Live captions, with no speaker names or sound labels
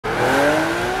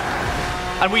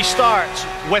And we start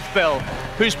with Bill,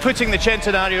 who's putting the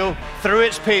Centenario through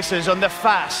its paces on the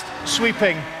fast,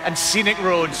 sweeping and scenic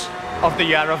roads of the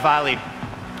Yarra Valley.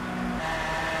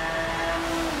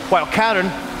 While Karen,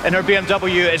 in her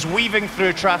BMW, is weaving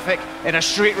through traffic in a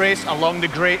street race along the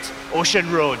Great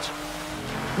Ocean Road.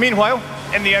 Meanwhile,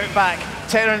 in the outback,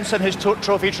 Terence and his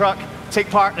trophy truck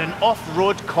take part in an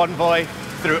off-road convoy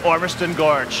through Ormiston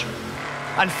Gorge.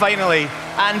 And finally,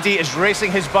 Andy is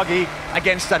racing his buggy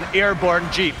against an airborne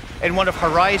Jeep in one of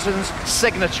Horizon's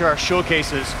signature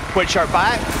showcases, which are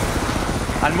back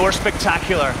and more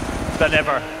spectacular than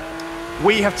ever.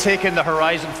 We have taken the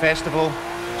Horizon Festival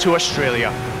to Australia.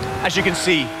 As you can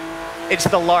see, it's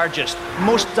the largest,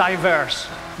 most diverse,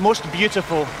 most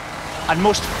beautiful, and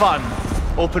most fun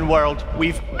open world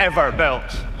we've ever built.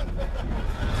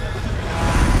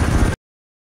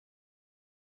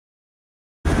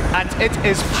 And it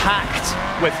is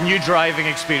packed with new driving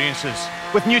experiences,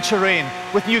 with new terrain,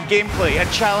 with new gameplay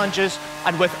and challenges,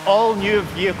 and with all new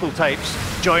vehicle types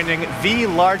joining the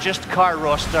largest car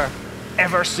roster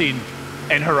ever seen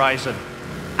in Horizon.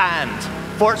 And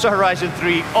Forza Horizon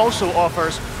 3 also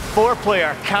offers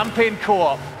 4-player campaign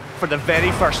co-op for the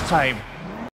very first time.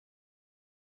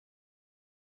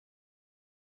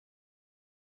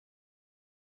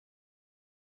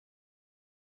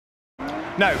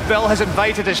 Now, Bill has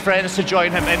invited his friends to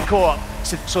join him in co-op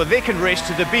so they can race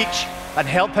to the beach and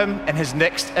help him in his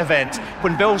next event.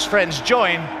 When Bill's friends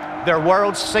join, their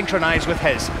worlds synchronize with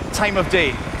his. Time of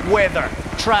day, weather,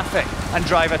 traffic, and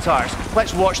drive avatars.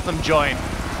 Let's watch them join.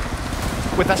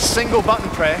 With a single button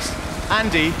press,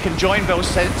 Andy can join Bill's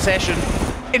session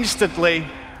instantly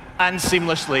and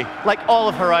seamlessly, like all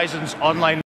of Horizon's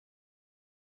online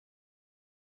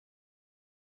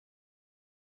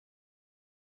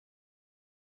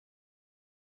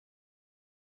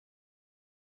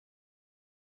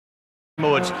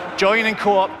modes. Joining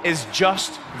co-op is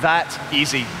just that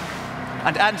easy.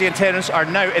 And Andy and Terence are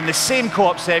now in the same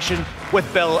co-op session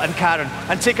with Bill and Karen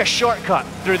and take a shortcut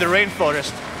through the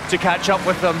rainforest to catch up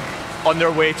with them on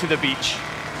their way to the beach.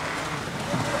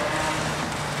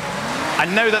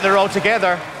 And now that they're all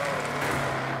together,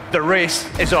 the race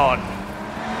is on.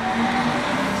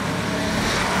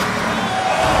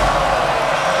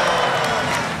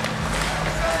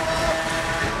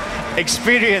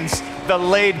 Experience the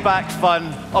laid-back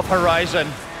fun of Horizon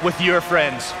with your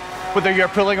friends. Whether you're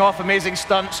pulling off amazing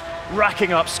stunts,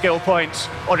 racking up skill points,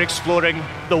 or exploring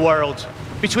the world.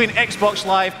 Between Xbox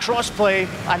Live, crossplay,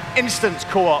 and instant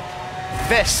co-op,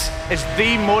 this is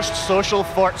the most social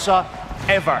Forza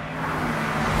ever.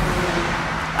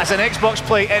 As an Xbox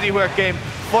Play Anywhere game,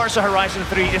 Forza Horizon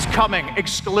 3 is coming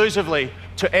exclusively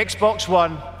to Xbox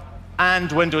One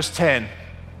and Windows 10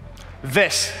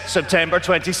 this September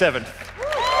 27th.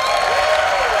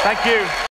 Thank you.